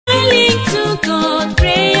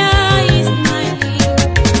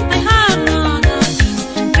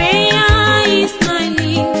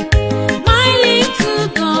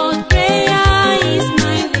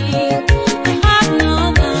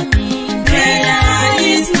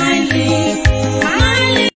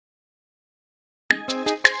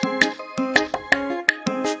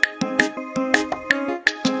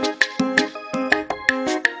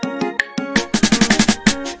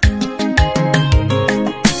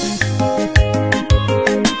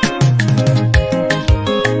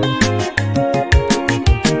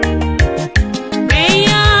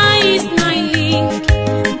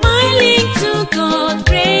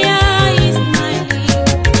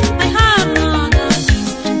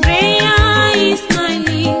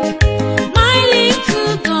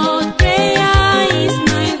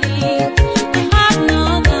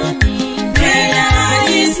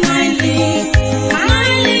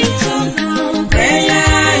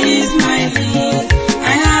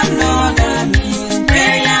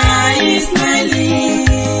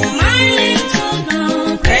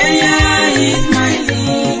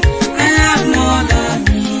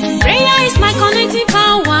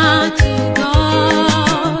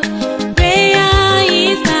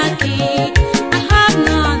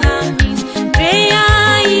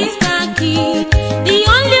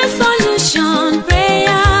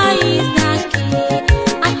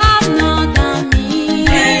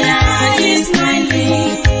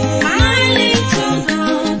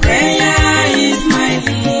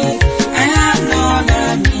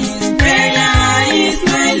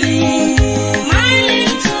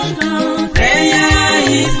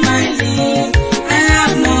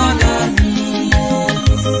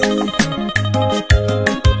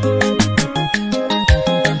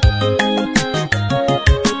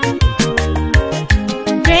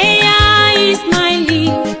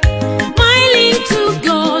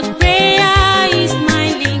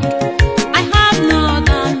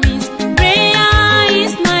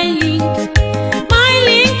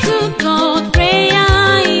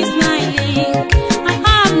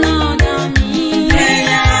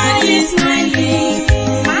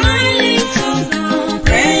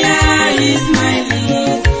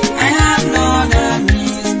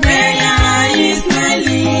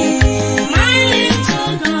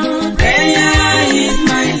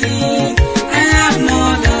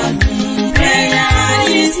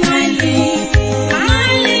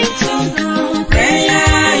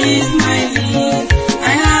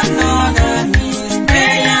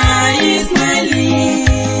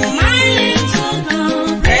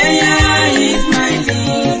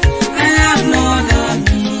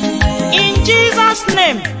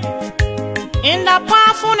In the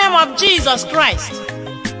powerful name of Jesus Christ,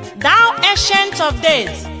 thou ancient of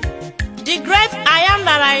days, the great I am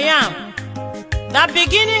that I am, the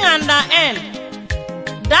beginning and the end,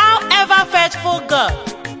 thou ever faithful God,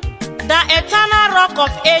 the eternal rock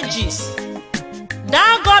of ages,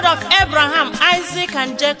 thou God of Abraham, Isaac,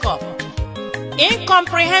 and Jacob,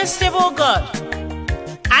 incomprehensible God,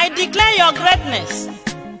 I declare your greatness,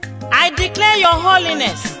 I declare your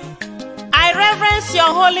holiness, I reverence your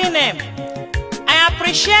holy name, I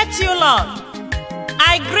appreciate you, Lord,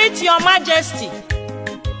 I greet your majesty,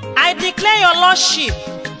 I declare your lordship.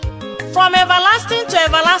 From everlasting to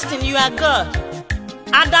everlasting you are God.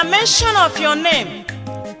 At the mention of your name,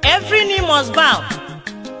 every knee must bow.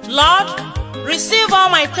 Lord, receive all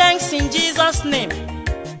my thanks in Jesus' name.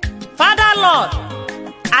 Father, Lord,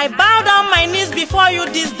 I bow down my knees before you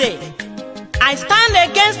this day. I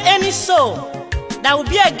stand against any soul that will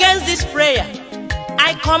be against this prayer.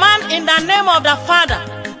 I command in the name of the Father,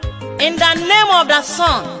 in the name of the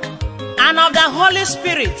Son, and of the Holy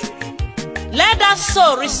Spirit, let that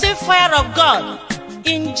soul receive fire of God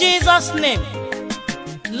in Jesus' name.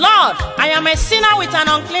 Lord, I am a sinner with an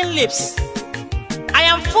unclean lips. I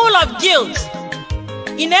am full of guilt.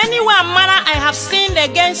 In any way or manner I have sinned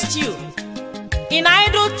against you. In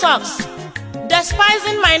idle talks,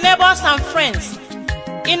 despising my neighbors and friends,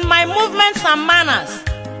 in my movements and manners.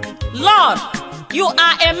 Lord, you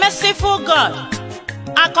are a merciful God,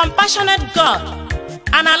 a compassionate God,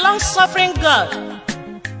 and a long-suffering God.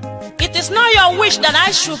 It is not your wish that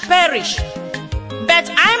I should perish, but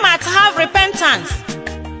I might have repentance.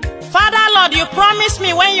 Father, Lord, you promised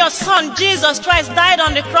me when your Son, Jesus Christ, died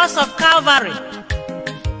on the cross of Calvary,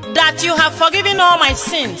 that you have forgiven all my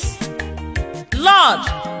sins. Lord,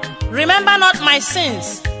 remember not my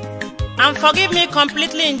sins, and forgive me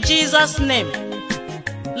completely in Jesus' name.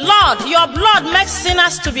 Lord, your blood makes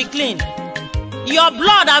sinners to be clean. Your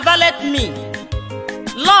blood availeth me.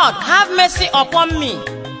 Lord, have mercy upon me.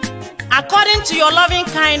 According to your loving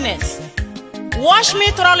kindness, wash me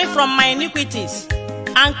thoroughly from my iniquities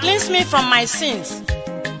and cleanse me from my sins.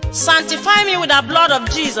 Sanctify me with the blood of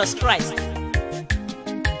Jesus Christ.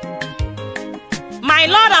 My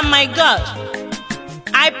Lord and my God,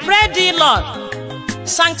 I pray thee, Lord,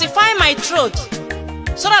 sanctify my throat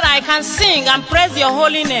so that I can sing and praise your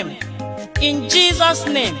holy name. In Jesus'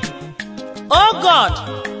 name. Oh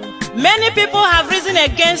God, many people have risen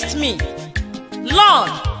against me.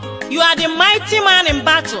 Lord, you are the mighty man in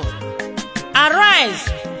battle. Arise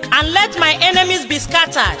and let my enemies be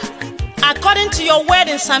scattered, according to your word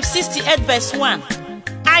in Psalm 68 verse 1.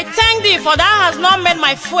 I thank thee, for thou hast not made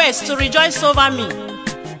my foes to rejoice over me.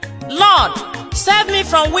 Lord, save me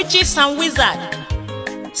from witches and wizards.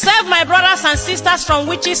 Save my brothers and sisters from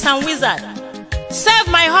witches and wizards. Save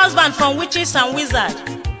my husband from witches and wizards.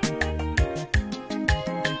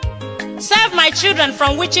 Save my children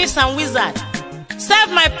from witches and wizards.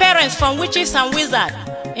 Save my parents from witches and wizards,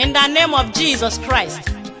 in the name of Jesus Christ.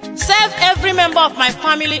 Save every member of my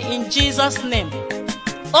family in Jesus' name.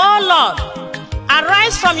 Oh Lord,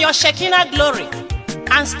 arise from your Shekinah glory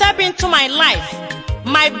and step into my life,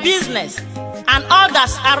 my business, and all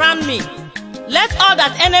that's around me. Let all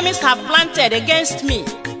that enemies have planted against me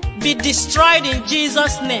be destroyed in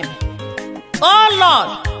Jesus' name. Oh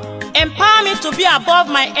Lord, empower me to be above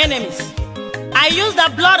my enemies. I use the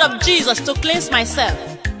blood of Jesus to cleanse myself,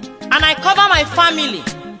 and I cover my family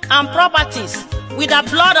and properties with the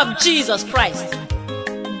blood of Jesus Christ.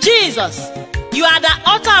 Jesus, you are the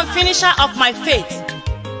author and finisher of my faith.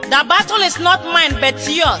 The battle is not mine but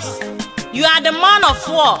yours. You are the man of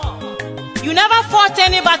war. You never fought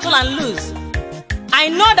any battle and lose. I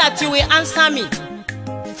know that you will answer me.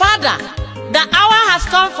 Father, the hour has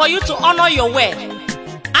come for you to honor your word.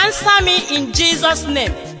 Answer me in Jesus'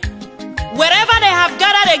 name. Wherever they have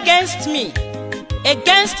gathered against me,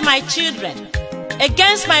 against my children,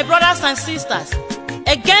 against my brothers and sisters,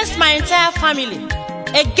 against my entire family,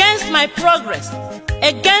 against my progress,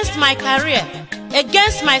 against my career,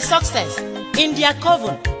 against my success, in their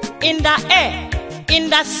coven, in the air, in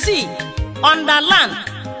the sea, on the land,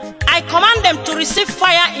 I command them to receive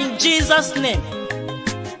fire in Jesus' name.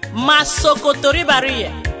 Masokotoribariye,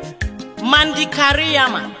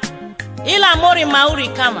 Mandikariyama, Ilamori Mauri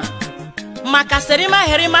Kama, Makaserima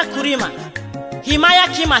Herima Kurima, Himaya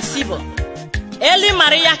Kima Sibo, Eli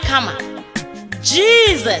Maria Kama.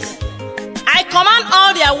 Jesus, I command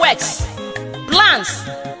all their works, plans,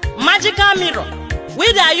 magical mirror,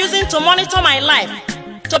 which they are using to monitor my life,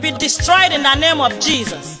 to be destroyed in the name of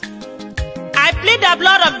Jesus. I plead the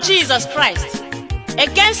blood of Jesus Christ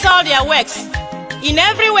against all their works. In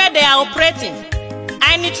every way they are operating,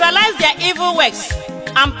 I neutralize their evil works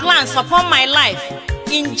and plans upon my life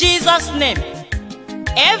in Jesus' name.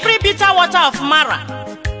 Every bitter water of Mara,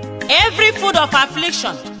 every food of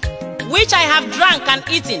affliction, which I have drunk and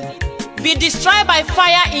eaten, be destroyed by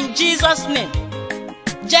fire in Jesus' name.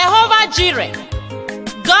 Jehovah Jireh,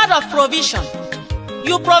 God of provision,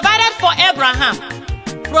 you provided for Abraham.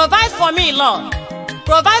 Provide for me, Lord.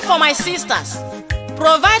 Provide for my sisters.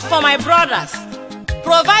 Provide for my brothers.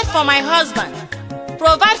 Provide for my husband.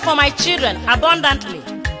 Provide for my children abundantly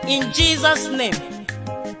in Jesus' name.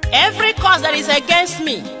 Every cause that is against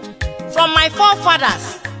me from my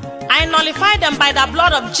forefathers, I nullify them by the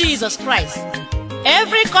blood of Jesus Christ.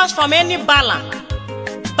 Every cause from any Balaam,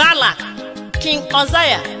 Balak, King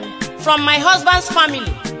Uzziah, from my husband's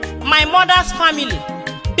family, my mother's family,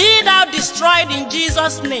 be thou destroyed in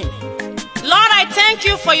Jesus' name. Lord, I thank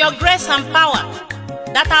you for your grace and power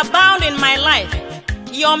that abound in my life,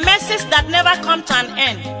 your mercies that never come to an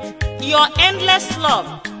end, your endless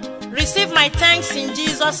love. Receive my thanks in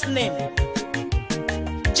Jesus' name.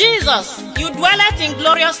 Jesus, you dwelleth in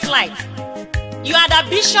glorious light. You are the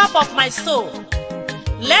bishop of my soul.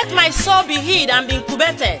 Let my soul be hid and be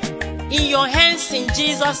incubated in your hands in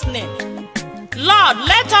Jesus' name. Lord,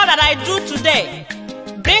 let all that I do today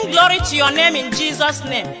bring glory to your name in Jesus'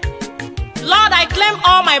 name. Lord, I claim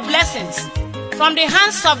all my blessings from the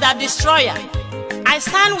hands of the destroyer. I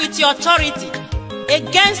stand with your authority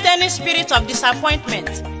against any spirit of disappointment,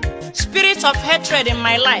 spirit of hatred in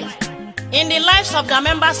my life, in the lives of the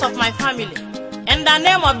members of my family. In the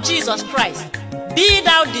name of Jesus Christ, be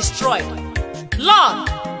thou destroyed. Lord,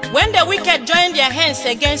 when the wicked join their hands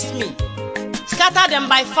against me, scatter them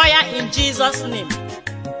by fire in Jesus' name.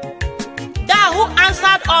 Thou who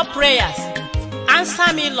answered all prayers,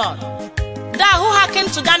 answer me, Lord. Thou who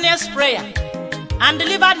hearkened to Daniel's prayer and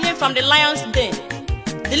delivered him from the lion's den,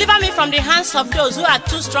 deliver me from the hands of those who are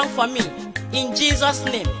too strong for me, in Jesus'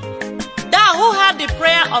 name. Thou who heard the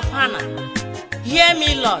prayer of Hannah, hear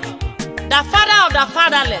me, Lord. The father of the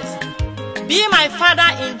fatherless, be my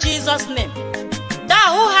father in Jesus' name.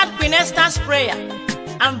 Thou who heard Queen Esther's prayer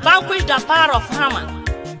and vanquished the power of Haman,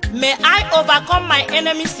 may I overcome my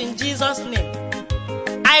enemies in Jesus' name.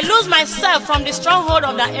 I lose myself from the stronghold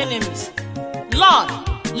of the enemies. Lord,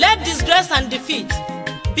 let disgrace and defeat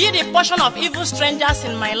be the portion of evil strangers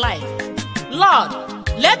in my life. Lord,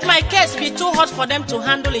 let my case be too hot for them to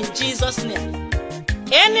handle in Jesus' name.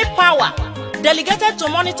 Any power delegated to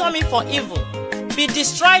monitor me for evil, be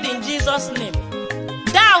destroyed in Jesus' name.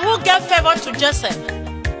 Thou who gave favor to Joseph,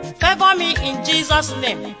 favor me in Jesus'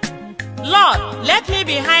 name. Lord, let me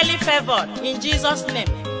be highly favored in Jesus' name.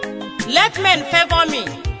 Let men favor me.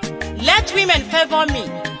 Let women favor me.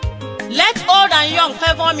 Let old and young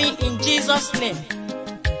favor me in Jesus' name.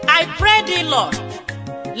 I pray thee, Lord,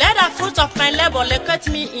 let the fruit of my labor locate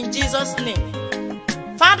me in Jesus' name.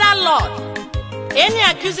 Father, Lord, any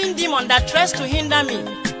accusing demon that tries to hinder me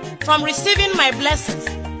from receiving my blessings,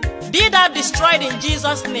 be thou destroyed in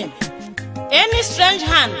Jesus' name. Any strange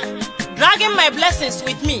hand dragging my blessings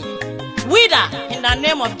with me, wither in the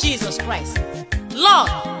name of Jesus Christ. Lord,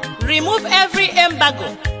 remove every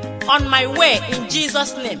embargo on my way in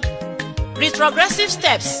Jesus' name. Retrogressive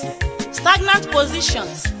steps stagnant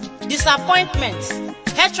positions, disappointments,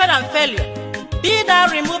 hatred and failure, be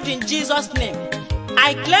thou removed in Jesus' name.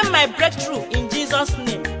 I claim my breakthrough in Jesus'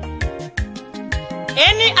 name.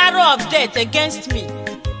 Any arrow of death against me,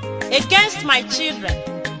 against my children,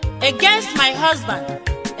 against my husband,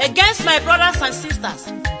 against my brothers and sisters,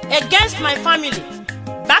 against my family,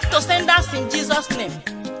 back to senders in Jesus' name.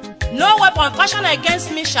 No weapon fashioned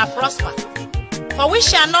against me shall prosper, for we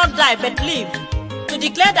shall not die but live to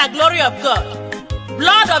declare the glory of God.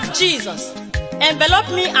 Blood of Jesus, envelop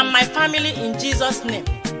me and my family in Jesus' name.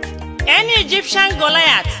 Any Egyptian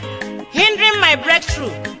Goliath hindering my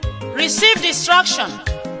breakthrough, receive destruction,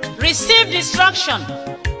 receive destruction,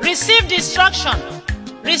 receive destruction,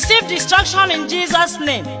 receive destruction in Jesus'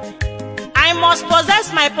 name. I must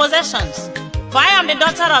possess my possessions, for I am the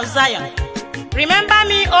daughter of Zion. Remember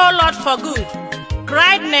me, O Lord, for good,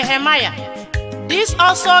 cried Nehemiah. This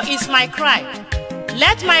also is my cry.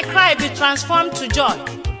 Let my cry be transformed to joy.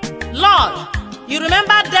 Lord, you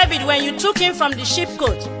remember David when you took him from the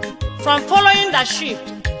sheepcote, from following the sheep.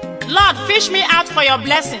 Lord, fish me out for your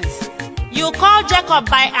blessings. You called Jacob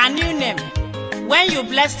by a new name when you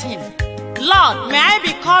blessed him. Lord, may I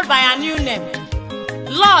be called by a new name.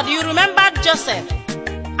 Lord, you remembered Joseph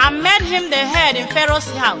and made him the head in Pharaoh's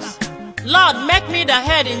house. Lord, make me the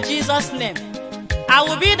head in Jesus' name. I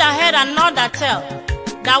will be the head and not the tail.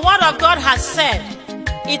 The word of God has said,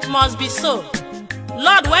 it must be so.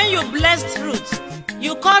 Lord, when you blessed Ruth,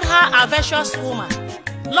 you called her a virtuous woman.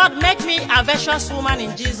 Lord, make me a virtuous woman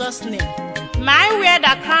in Jesus' name. May I wear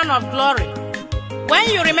the crown of glory. When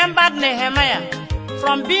you remembered Nehemiah,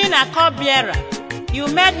 from being a cupbearer, you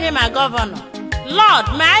made him a governor. Lord,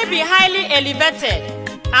 may I be highly elevated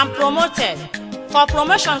and promoted, for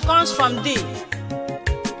promotion comes from thee.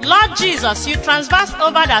 Lord Jesus, you traversed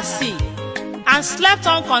over the sea and slept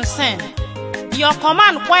unconcerned. Your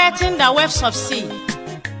command quieting the waves of sea.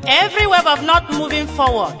 Every wave of not moving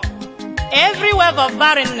forward, every wave of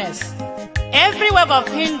barrenness, every wave of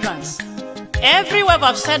hindrance, every wave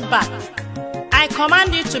of setback, I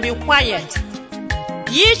command you to be quiet.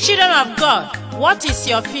 Ye children of God, what is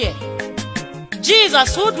your fear?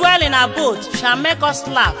 Jesus, who dwell in our boat, shall make us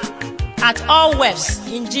laugh at all waves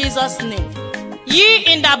in Jesus' name. Ye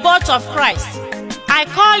in the boat of Christ, I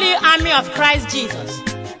call you army of Christ Jesus.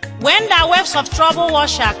 When the waves of trouble war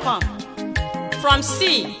shall come, from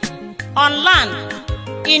sea, on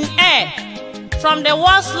land, in air, from the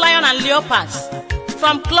world's lion and leopards,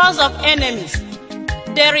 from claws of enemies,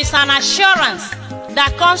 there is an assurance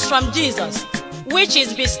that comes from Jesus, which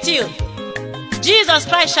is be still. Jesus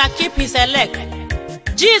Christ shall keep his elect.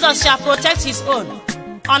 Jesus shall protect his own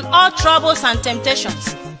on all troubles and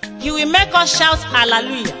temptations. He will make us shout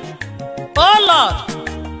hallelujah. O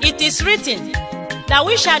Lord, it is written that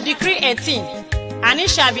we shall decree a thing, and it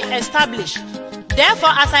shall be established.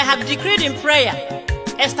 Therefore, as I have decreed in prayer,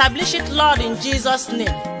 establish it, Lord, in Jesus'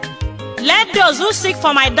 name. Let those who seek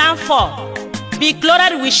for my downfall be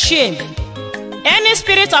clothed with shame. Any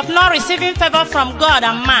spirit of not receiving favor from God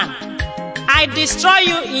and man, I destroy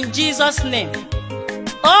you in Jesus' name.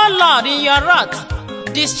 O Lord, in your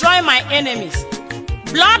wrath, destroy my enemies.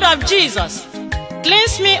 Blood of Jesus,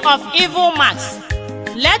 cleanse me of evil marks.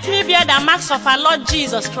 Let me bear the marks of our Lord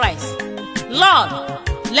Jesus Christ. Lord,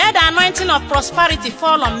 let the anointing of prosperity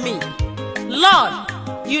fall on me.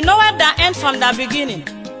 Lord, you know at the end from the beginning.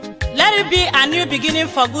 Let it be a new beginning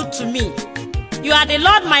for good to me. You are the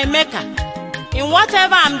Lord my maker. In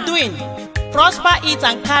whatever I'm doing, prosper it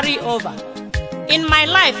and carry over. In my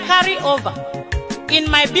life, carry over. In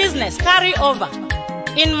my business, carry over.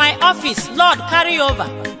 In my office, Lord, carry over.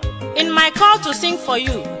 In my call to sing for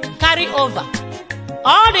you, carry over.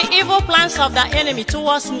 All the evil plans of the enemy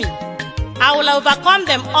towards me, I will overcome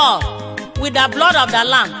them all with the blood of the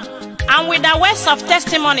Lamb and with the words of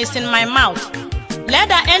testimonies in my mouth. Let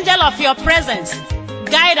the angel of your presence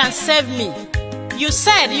guide and save me. You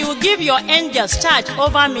said you will give your angels charge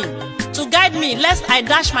over me to guide me lest I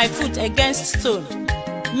dash my foot against stone.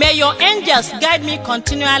 May your angels guide me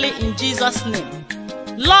continually in Jesus' name.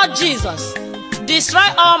 Lord Jesus, destroy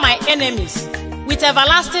all my enemies with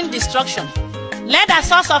everlasting destruction. Let the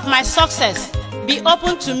source of my success be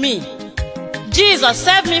open to me. Jesus,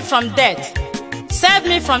 save me from death. Save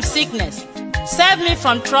me from sickness. Save me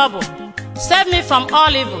from trouble. Save me from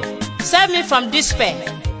all evil. Save me from despair.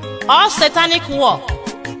 All satanic war,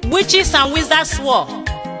 witches and wizards war,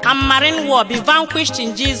 and marine war be vanquished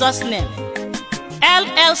in Jesus' name. El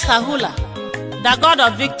Sahula, the God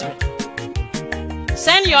of victory.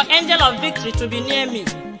 Send your angel of victory to be near me.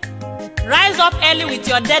 Rise up early with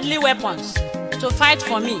your deadly weapons to fight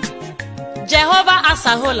for me. Jehovah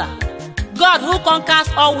Asahola, God who conquers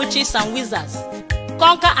all witches and wizards,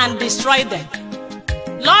 conquer and destroy them.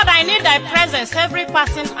 Lord, I need thy presence every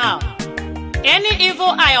passing hour. Any evil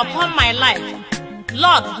eye upon my life,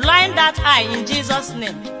 Lord, blind that eye in Jesus'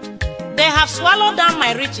 name. They have swallowed down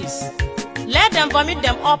my riches. Let them vomit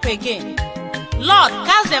them up again. Lord,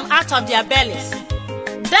 cast them out of their bellies.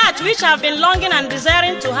 That which I have been longing and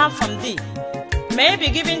desiring to have from thee may be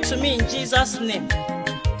given to me in Jesus' name.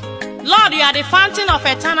 Lord, you are the fountain of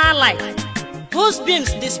eternal light, whose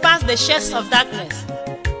beams disperse the shades of darkness.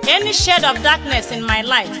 Any shade of darkness in my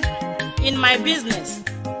life, in my business,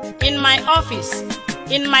 in my office,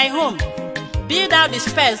 in my home, be thou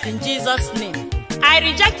dispersed in Jesus' name. I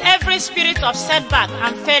reject every spirit of setback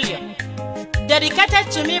and failure dedicated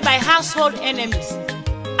to me by household enemies.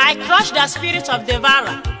 I crush the spirit of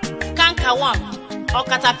devourer, cankerworm, or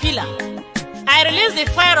caterpillar. I release the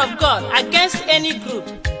fire of God against any group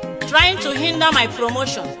trying to hinder my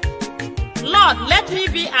promotion. Lord, let me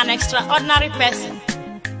be an extraordinary person.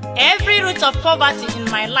 Every root of poverty in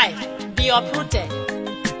my life be uprooted.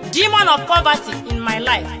 Demon of poverty in my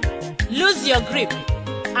life, lose your grip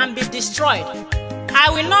and be destroyed. I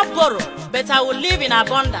will not borrow, but I will live in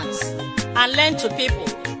abundance and lend to people.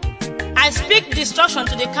 I speak destruction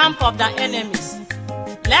to the camp of the enemies.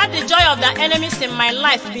 Let the joy of the enemies in my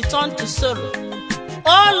life be turned to sorrow.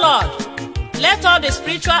 Oh Lord, let all the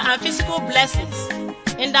spiritual and physical blessings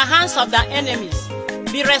in the hands of the enemies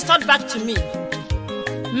be restored back to me.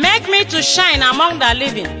 Make me to shine among the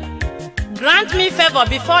living. Grant me favor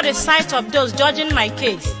before the sight of those judging my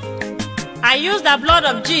case. I use the blood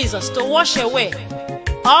of Jesus to wash away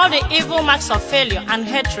all the evil marks of failure and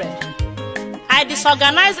hatred. I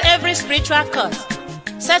disorganize every spiritual curse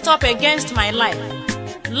set up against my life.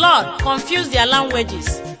 Lord, confuse their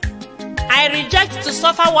languages. I reject to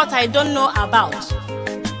suffer what I don't know about.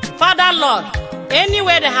 Father, Lord,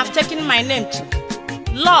 anywhere they have taken my name to,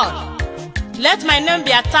 Lord, let my name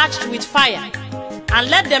be attached with fire, and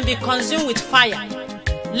let them be consumed with fire.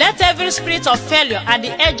 Let every spirit of failure at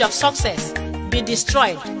the edge of success be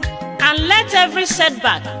destroyed, and let every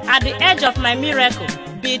setback at the edge of my miracle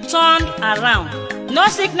be turned around. No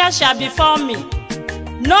sickness shall befall me.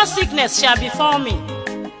 No sickness shall befall me.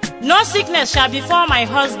 No sickness shall befall my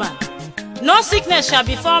husband. No sickness shall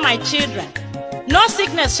befall my children. No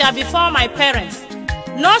sickness shall befall my parents.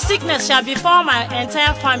 No sickness shall befall my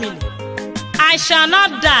entire family. I shall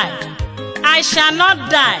not die. I shall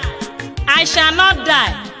not die. I shall not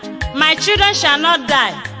die. My children shall not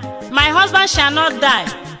die. My husband shall not die.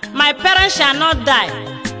 My parents shall not die.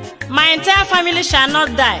 My entire family shall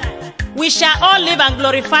not die. We shall all live and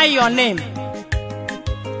glorify your name.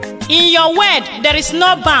 In your word there is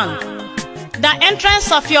no bound. The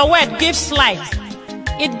entrance of your word gives light.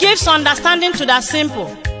 It gives understanding to the simple.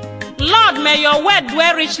 Lord, may your word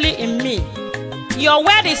dwell richly in me. Your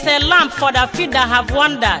word is a lamp for the feet that have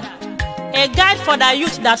wandered, a guide for the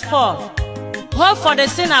youth that fall, hope for the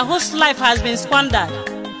sinner whose life has been squandered,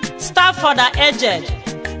 staff for the aged,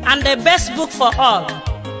 and the best book for all.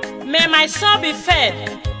 May my soul be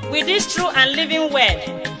fed with this true and living word,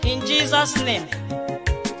 in Jesus' name.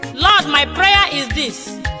 Lord, my prayer is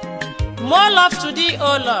this: more love to thee,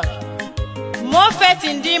 O Lord, more faith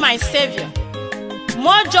in thee, my Savior,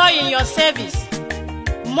 more joy in your service,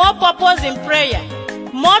 more purpose in prayer,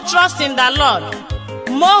 more trust in the Lord,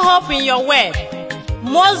 more hope in your word,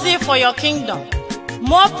 more zeal for your kingdom,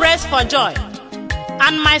 more praise for joy.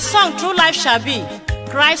 And my song through life shall be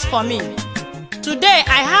Christ for me. Today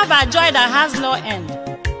I have a joy that has no end.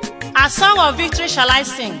 A song of victory shall I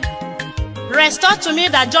sing. Restore to me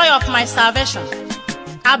the joy of my salvation.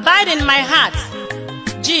 Abide in my heart,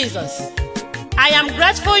 Jesus. I am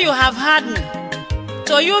grateful you have heard me.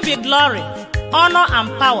 To you be glory, honor and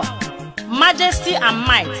power, majesty and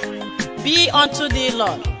might be unto thee,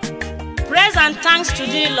 Lord. Praise and thanks to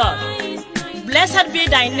thee, Lord. Blessed be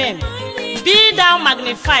thy name. Be thou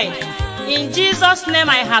magnified. In Jesus' name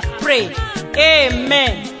I have prayed.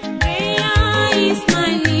 Amen. Prayer is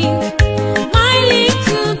my link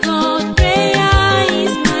to God. Prayer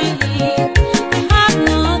is my link. I have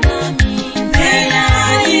no other means.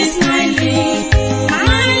 Prayer is my link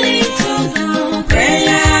to God.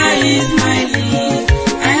 Prayer is my link.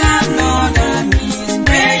 I have no other means.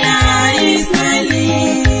 Prayer is my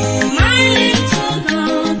link to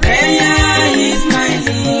God. Prayer is my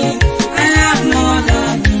link. I have no other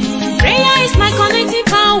means. Prayer is my connecting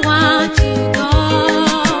power to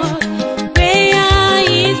God. Prayer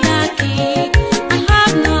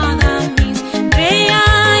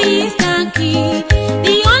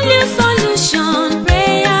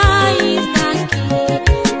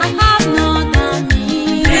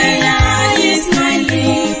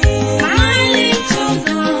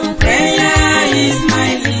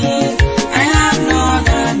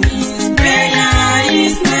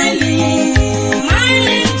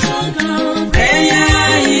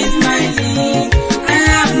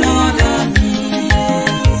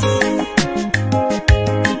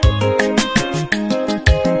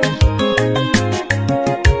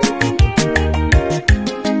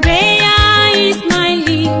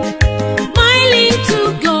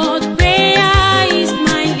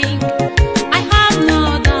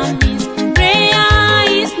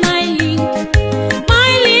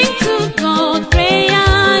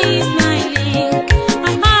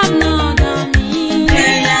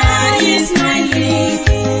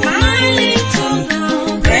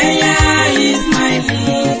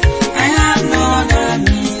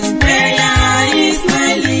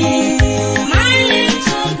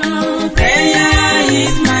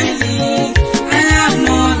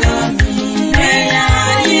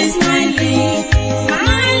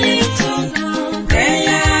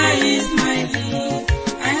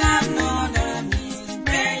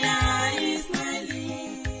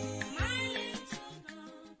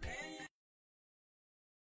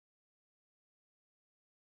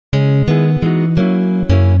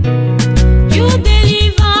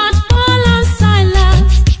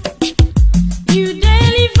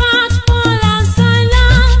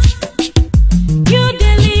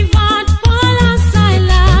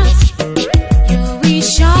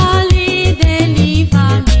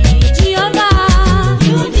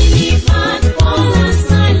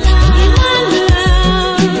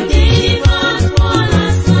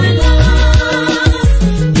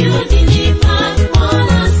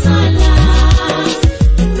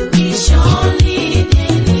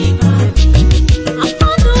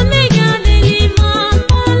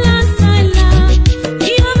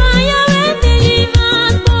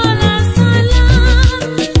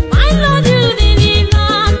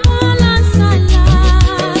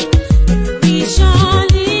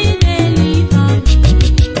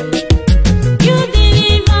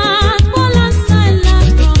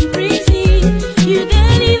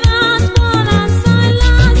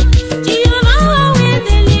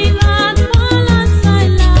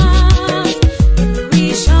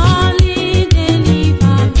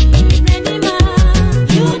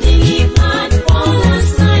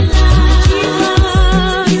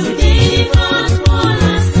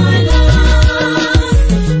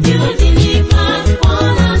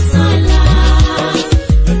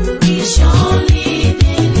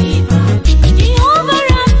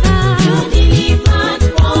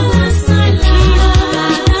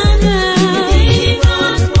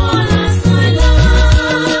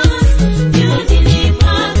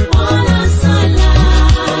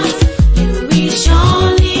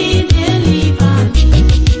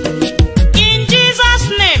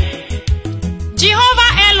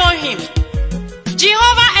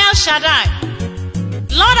Shaddai.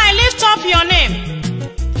 Lord, I lift up your name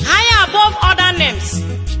higher above other names.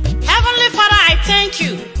 Heavenly Father, I thank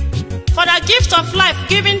you for the gift of life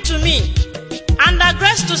given to me and the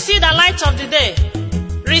grace to see the light of the day.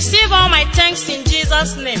 Receive all my thanks in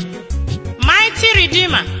Jesus' name. Mighty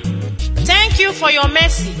Redeemer, thank you for your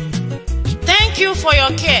mercy. Thank you for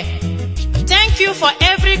your care. Thank you for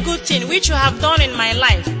every good thing which you have done in my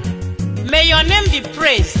life. May your name be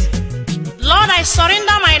praised. Lord, I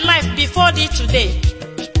surrender my life before thee today.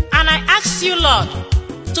 And I ask you, Lord,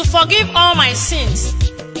 to forgive all my sins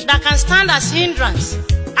that can stand as hindrance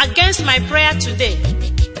against my prayer today.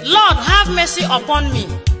 Lord, have mercy upon me.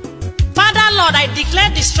 Father, Lord, I declare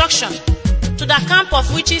destruction to the camp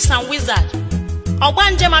of witches and wizards,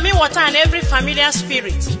 Ogbanje Mami Water and every familiar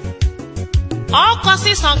spirit. All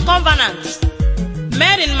curses and covenants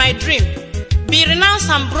made in my dream be renounced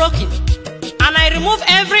and broken, and I remove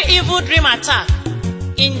every evil dream attack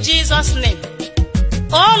in Jesus' name.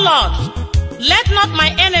 Oh Lord, let not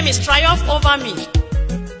my enemies triumph over me.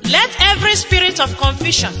 Let every spirit of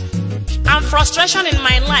confusion and frustration in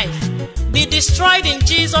my life be destroyed in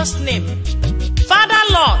Jesus' name. Father,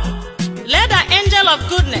 Lord, let the angel of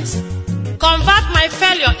goodness convert my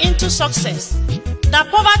failure into success, the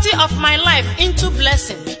poverty of my life into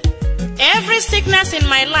blessing, every sickness in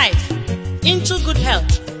my life into good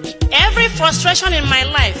health, every frustration in my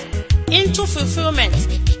life into fulfillment,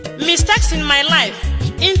 mistakes in my life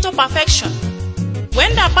into perfection.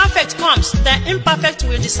 When the perfect comes, the imperfect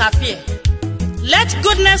will disappear. Let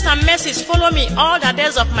goodness and mercies follow me all the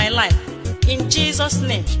days of my life, in Jesus'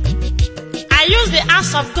 name. I use the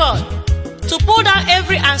axe of God to pull down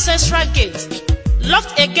every ancestral gate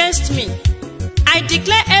locked against me. I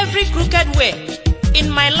declare every crooked way in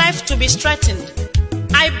my life to be straightened.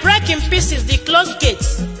 I break in pieces the closed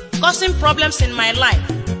gates, causing problems in my life.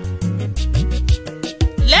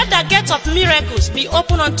 Let the gate of miracles be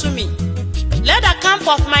open unto me. Let the camp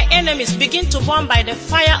of my enemies begin to burn by the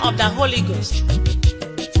fire of the Holy Ghost.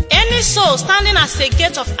 Any soul standing as a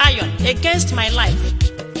gate of iron against my life,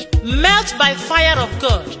 melt by fire of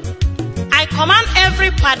God. I command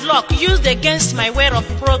every padlock used against my way of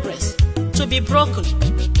progress to be broken.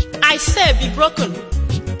 I say be broken.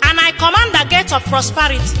 And I command the gate of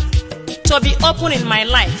prosperity to be open in my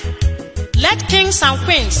life. Let kings and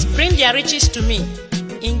queens bring their riches to me,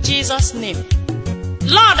 in Jesus' name.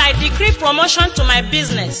 Lord, I decree promotion to my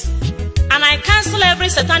business, and I cancel every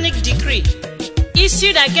satanic decree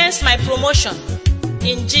issued against my promotion,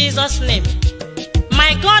 in Jesus' name.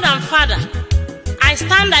 My God and Father, I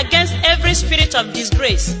stand against every spirit of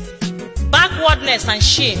disgrace, backwardness and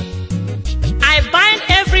shame. I bind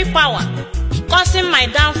every power causing my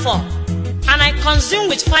downfall, and I consume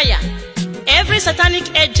with fire every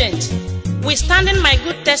satanic agent withstanding my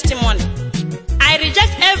good testimony. I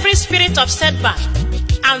reject every spirit of setback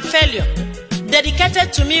and failure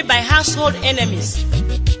dedicated to me by household enemies.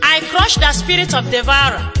 I crush the spirit of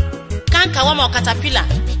devourer, cankerworm or caterpillar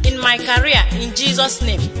in my career, in Jesus'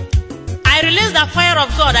 name. I release the fire of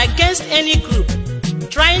God against any group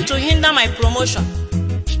trying to hinder my promotion.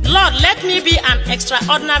 Lord, let me be an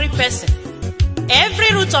extraordinary person.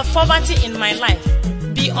 Every root of poverty in my life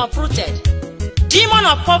be uprooted. Demon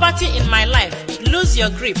of poverty in my life, lose your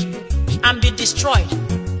grip and be destroyed.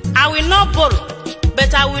 I will not borrow,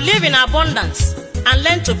 but I will live in abundance and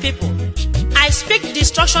lend to people. I speak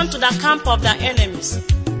destruction to the camp of the enemies.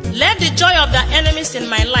 Let the joy of the enemies in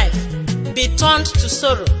my life be turned to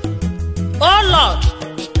sorrow. Oh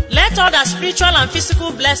Lord, let all the spiritual and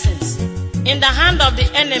physical blessings in the hand of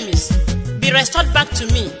the enemies be restored back to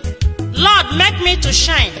me. Lord, make me to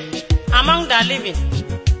shine among the living.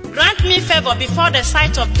 Grant me favor before the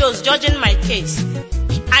sight of those judging my case.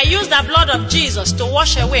 I use the blood of Jesus to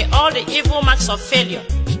wash away all the evil marks of failure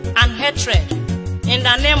and hatred in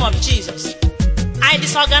the name of Jesus. I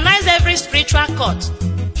disorganize every spiritual court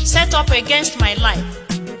set up against my life.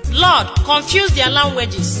 Lord, confuse their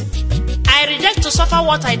languages. I reject to suffer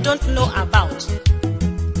what I don't know about.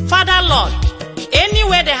 Father, Lord,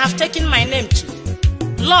 anywhere they have taken my name to,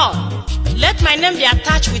 Lord, let my name be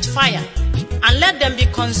attached with fire and let them be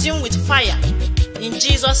consumed with fire in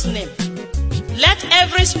Jesus' name. Let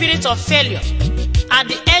every spirit of failure at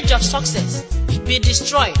the edge of success be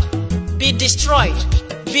destroyed, be destroyed,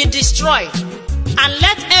 be destroyed. And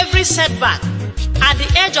let every setback at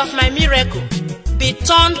the edge of my miracle be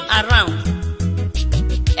turned around.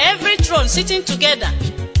 Every throne sitting together,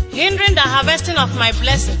 hindering the harvesting of my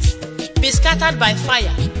blessings, be scattered by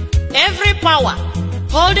fire. Every power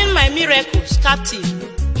holding my miracles captive,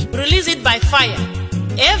 release it by fire.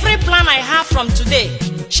 Every plan I have from today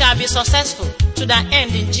shall be successful to the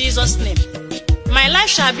end in Jesus' name. My life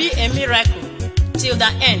shall be a miracle till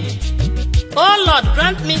the end. Oh Lord,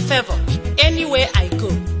 grant me favor anywhere I go.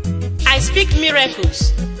 I speak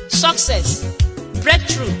miracles, success,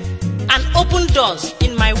 breakthrough, and open doors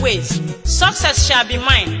in my ways. Success shall be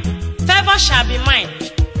mine. Favor shall be mine.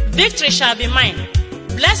 Victory shall be mine.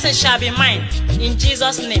 Blessing shall be mine in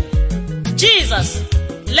Jesus' name. Jesus,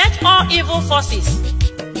 let all evil forces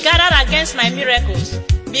gathered against my miracles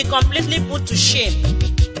be completely put to shame.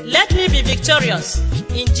 Let me be victorious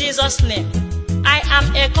in Jesus' name. I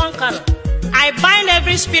am a conqueror. I bind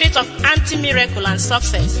every spirit of anti-miracle and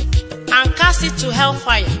success and cast it to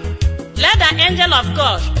hellfire. Let the angel of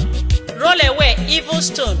God roll away evil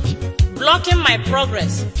stone blocking my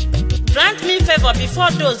progress. Grant me favor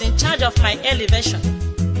before those in charge of my elevation.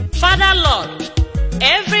 Father Lord,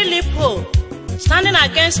 every loophole standing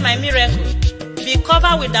against my miracle be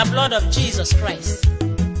covered with the blood of Jesus Christ.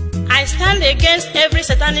 I stand against every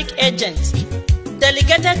satanic agent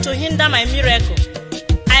delegated to hinder my miracle.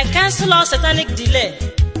 I cancel all satanic delay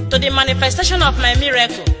to the manifestation of my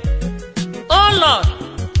miracle. Oh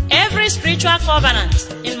Lord, every spiritual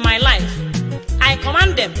covenant in my life, I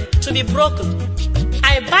command them to be broken.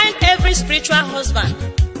 I bind every spiritual husband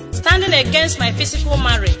standing against my physical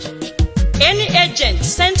marriage. Any agent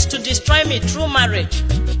sent to destroy me through marriage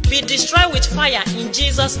be destroyed with fire in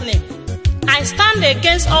Jesus' name. I stand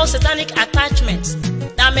against all satanic attachments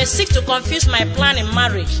that may seek to confuse my plan in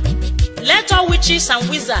marriage. Let all witches and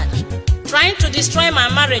wizards trying to destroy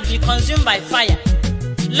my marriage be consumed by fire.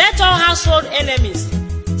 Let all household enemies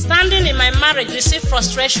standing in my marriage receive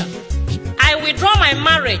frustration. I withdraw my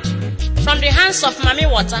marriage from the hands of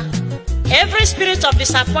Mami Water. Every spirit of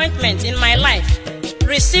disappointment in my life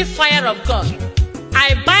receive fire of God.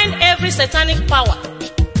 I bind every satanic power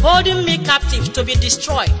holding me captive to be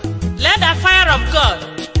destroyed. Let the fire of God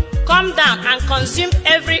come down and consume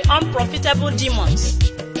every unprofitable demons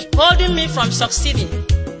holding me from succeeding.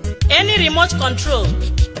 Any remote control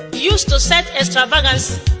used to set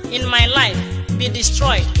extravagance in my life be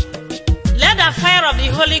destroyed. Let the fire of the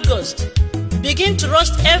Holy Ghost begin to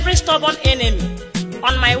roast every stubborn enemy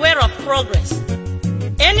on my way of progress.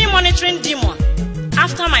 Any monitoring demon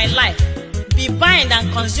after my life be bind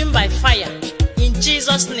and consumed by fire in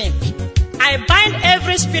Jesus' name. I bind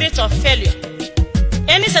every spirit of failure.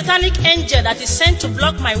 Any satanic angel that is sent to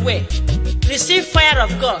block my way receive fire of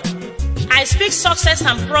God. I speak success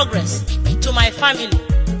and progress to my family.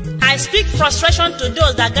 I speak frustration to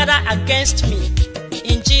those that gather against me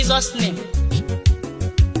in Jesus' name.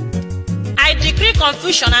 I decree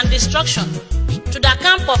confusion and destruction to the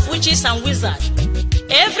camp of witches and wizards.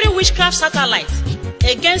 Every witchcraft satellite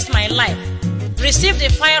against my life receive the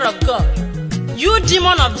fire of God. You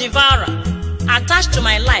demon of devourer attached to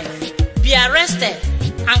my life be arrested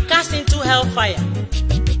and cast into hellfire.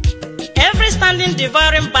 Every standing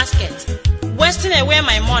devouring basket wasting away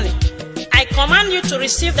my money, I command you to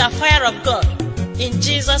receive the fire of God in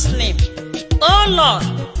Jesus' name. Oh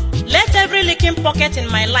Lord, let every leaking pocket in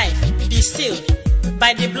my life be sealed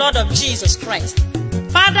by the blood of Jesus Christ.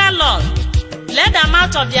 Father Lord, let the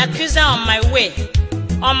mouth of the accuser on my way,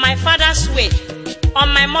 on my father's way,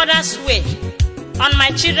 on my mother's way, on my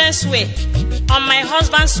children's way, on my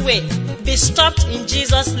husband's way be stopped in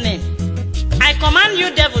Jesus' name. I command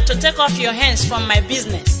you, devil, to take off your hands from my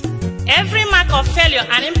business. Every mark of failure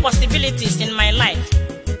and impossibilities in my life,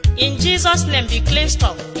 in Jesus' name, be cleansed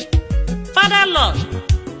off. Father Lord,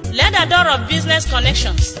 let the door of business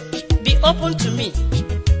connections be open to me.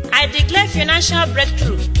 I declare financial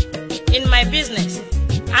breakthrough in my business,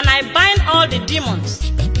 and I bind all the demons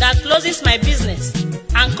that closes my business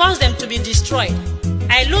and cause them to be destroyed.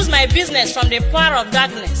 I lose my business from the power of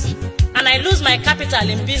darkness, and I lose my capital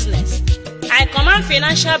in business. I command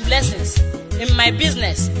financial blessings in my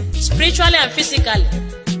business, spiritually and physically,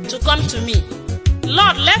 to come to me.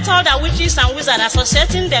 Lord, let all the witches and wizards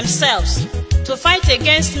associating themselves to fight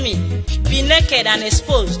against me be naked and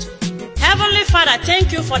exposed. Heavenly Father,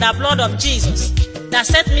 thank you for the blood of Jesus that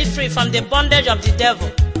set me free from the bondage of the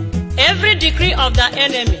devil. Every decree of the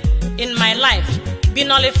enemy in my life be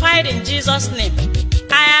nullified in Jesus' name.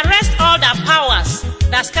 I arrest all the powers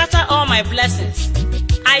that scatter all my blessings.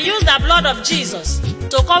 I use the blood of Jesus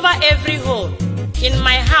to cover every hole in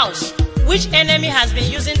my house which enemy has been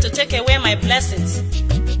using to take away my blessings.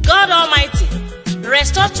 God Almighty,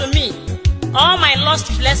 restore to me all my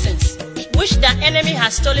lost blessings which the enemy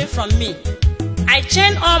has stolen from me. I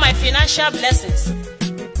chain all my financial blessings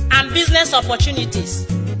and business opportunities,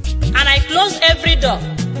 and I close every door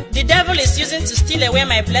the devil is using to steal away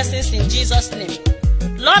my blessings in Jesus' name.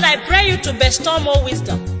 Lord, I pray you to bestow more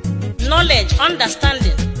wisdom, knowledge,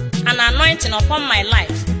 understanding, and anointing upon my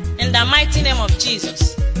life in the mighty name of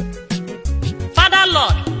Jesus. Father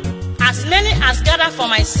Lord, as many as gather for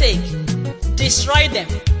my sake, destroy them.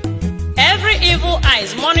 Every evil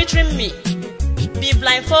eyes monitoring me, be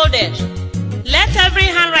blindfolded. Let every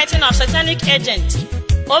handwriting of satanic agent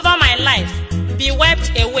over my life be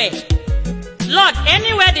wiped away. Lord,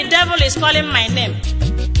 anywhere the devil is calling my name,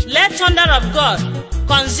 let thunder of God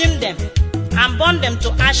consume them and burn them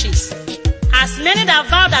to ashes. As many that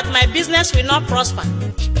vow that my business will not prosper,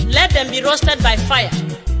 let them be roasted by fire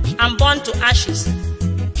and burned to ashes.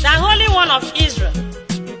 The Holy One of Israel,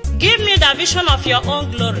 give me the vision of your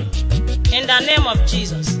own glory in the name of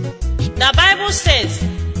Jesus. The Bible says,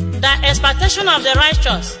 the expectation of the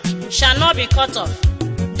righteous shall not be cut off.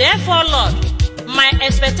 Therefore, Lord, my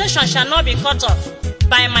expectation shall not be cut off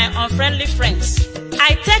by my unfriendly friends.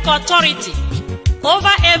 I take authority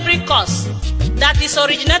over every curse that is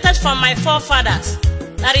originated from my forefathers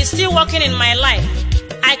that is still working in my life.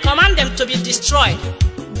 I command them to be destroyed.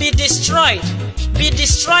 Be destroyed. Be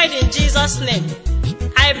destroyed in Jesus' name.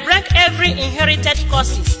 I break every inherited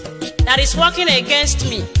curses that is working against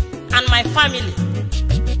me and my family.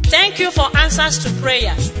 Thank you for answers to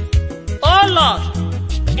prayers. Oh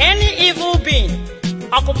Lord, any evil being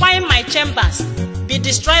occupying my chambers be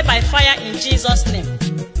destroyed by fire in Jesus' name.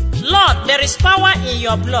 Lord, there is power in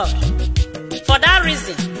your blood. For that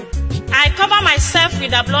reason, I cover myself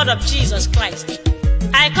with the blood of Jesus Christ.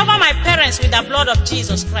 I cover my parents with the blood of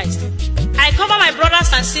Jesus Christ. I cover my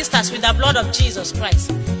brothers and sisters with the blood of Jesus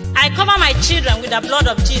Christ. I cover my children with the blood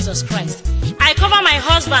of Jesus Christ. I cover my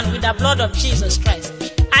husband with the blood of Jesus Christ.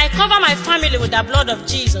 I cover my family with the blood of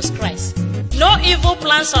Jesus Christ. No evil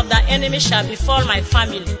plans of the enemy shall befall my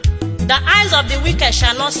family. The eyes of the wicked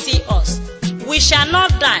shall not see us. We shall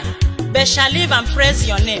not die, but shall live and praise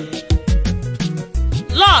your name.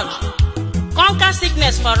 Lord, conquer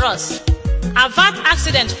sickness for us. Avert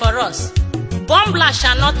accident for us. Bomb blast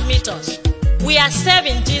shall not meet us. We are saved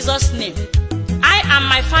in Jesus' name. I and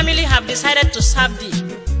my family have decided to serve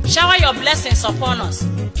thee. Shower your blessings upon us.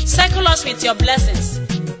 Circle us with your blessings.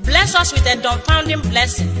 Bless us with a dumbfounding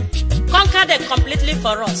blessing. Conquer them completely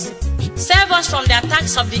for us. Save us from the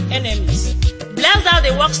attacks of the enemies. Bless thou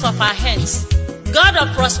the works of our hands. God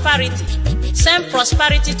of prosperity, send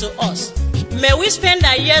prosperity to us. May we spend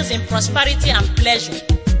our years in prosperity and pleasure.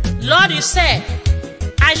 Lord, you said,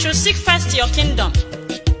 I should seek first your kingdom.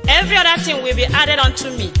 Every other thing will be added unto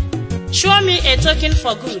me. Show me a token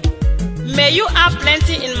for good. May you have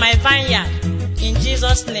plenty in my vineyard. In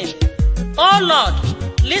Jesus' name. Oh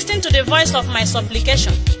Lord, listen to the voice of my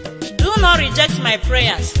supplication. Do not reject my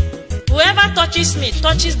prayers. Whoever touches me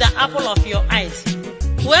touches the apple of your eyes.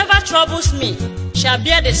 Whoever troubles me shall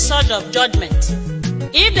bear the sword of judgment.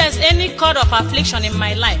 If there's any cord of affliction in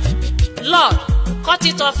my life, Lord, cut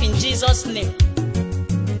it off in Jesus' name.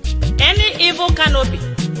 Any evil canopy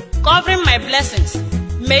covering my blessings,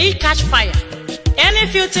 may it catch fire. Any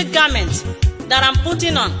filthy garment that I'm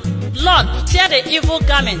putting on, Lord, tear the evil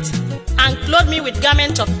garment and clothe me with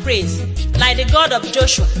garment of praise, like the God of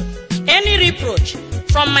Joshua. Any reproach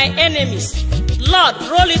from my enemies, Lord,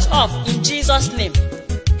 roll it off in Jesus' name.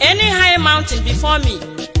 Any high mountain before me,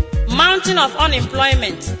 mountain of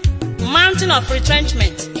unemployment, mountain of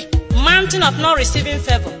retrenchment, mountain of not receiving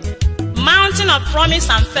favor, mountain of promise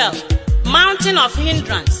and fail, mountain of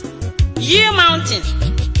hindrance, ye mountain,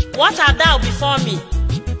 what art thou before me?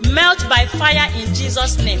 Melt by fire in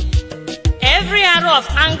Jesus' name. Every arrow of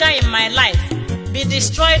anger in my life be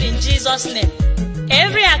destroyed in Jesus' name.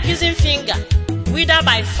 Every accusing finger wither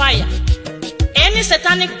by fire. Any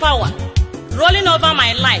satanic power rolling over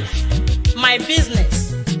my life, my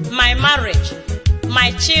business, my marriage,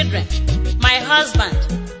 my children, my husband,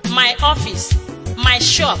 my office, my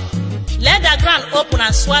shop, let the ground open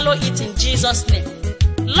and swallow it in Jesus' name.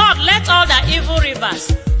 Lord, let all the evil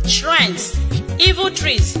rivers, shrines, evil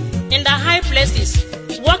trees in the high places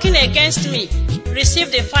working against me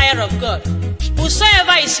receive the fire of God.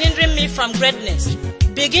 Whosoever is hindering me from greatness,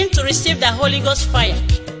 begin to receive the Holy Ghost fire.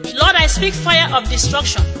 Lord, I speak fire of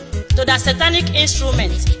destruction to the satanic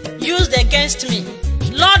instrument used against me.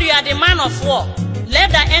 Lord, you are the man of war.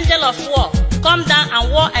 Let the angel of war come down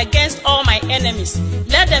and war against all my enemies.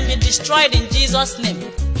 Let them be destroyed in Jesus'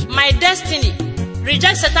 name. My destiny,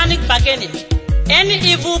 reject satanic bargaining. Any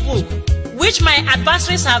evil book which my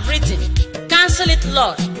adversaries have written, cancel it,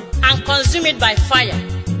 Lord, and consume it by fire.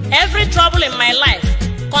 Every trouble in my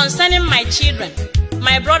life concerning my children,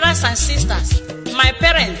 my brothers and sisters, my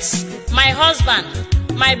parents, my husband,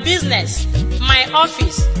 my business, my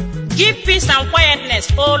office, give peace and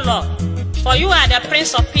quietness, O Lord, for you are the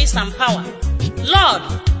Prince of peace and power. Lord,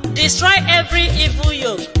 destroy every evil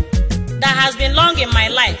yoke that has been long in my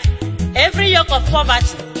life. every yoke of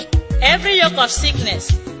poverty, every yoke of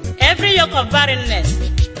sickness, every yoke of barrenness,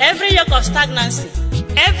 every yoke of stagnancy,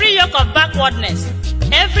 every yoke of backwardness,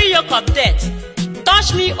 every yoke of death.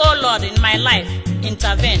 Touch me, O Lord, in my life.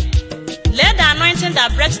 Intervene. Let the anointing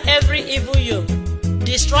that breaks every evil yoke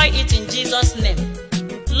destroy it in Jesus' name.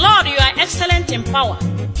 Lord, you are excellent in power.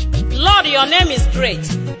 Lord, your name is great.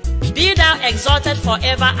 Be thou exalted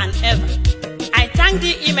forever and ever. I thank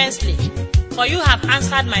thee immensely, for you have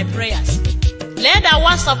answered my prayers. Let the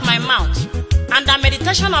words of my mouth and the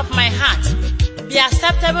meditation of my heart be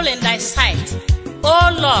acceptable in thy sight,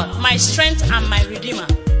 O Lord, my strength and my redeemer.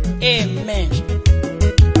 Amen.